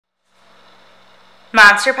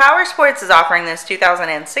Monster Powersports is offering this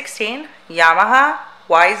 2016 Yamaha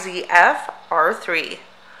YZF-R3.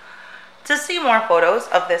 To see more photos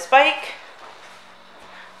of this bike,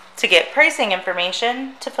 to get pricing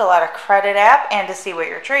information, to fill out a credit app, and to see what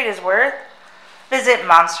your trade is worth, visit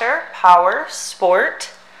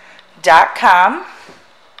monsterpowersport.com.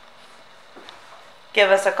 Give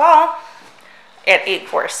us a call at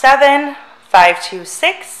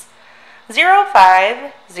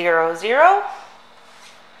 847-526-0500.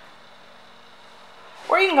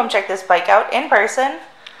 Or you can come check this bike out in person.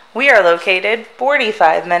 We are located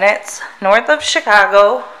 45 minutes north of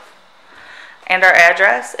Chicago, and our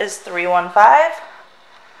address is 315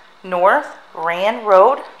 North Rand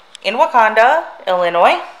Road in Wauconda,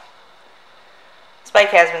 Illinois. This bike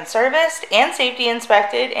has been serviced and safety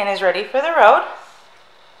inspected and is ready for the road.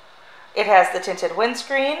 It has the tinted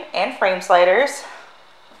windscreen and frame sliders.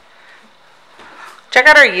 Check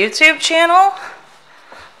out our YouTube channel.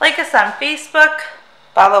 Like us on Facebook.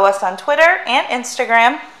 Follow us on Twitter and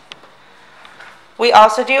Instagram. We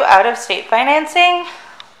also do out-of-state financing,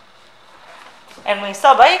 and we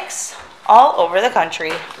sell bikes all over the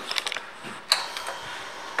country.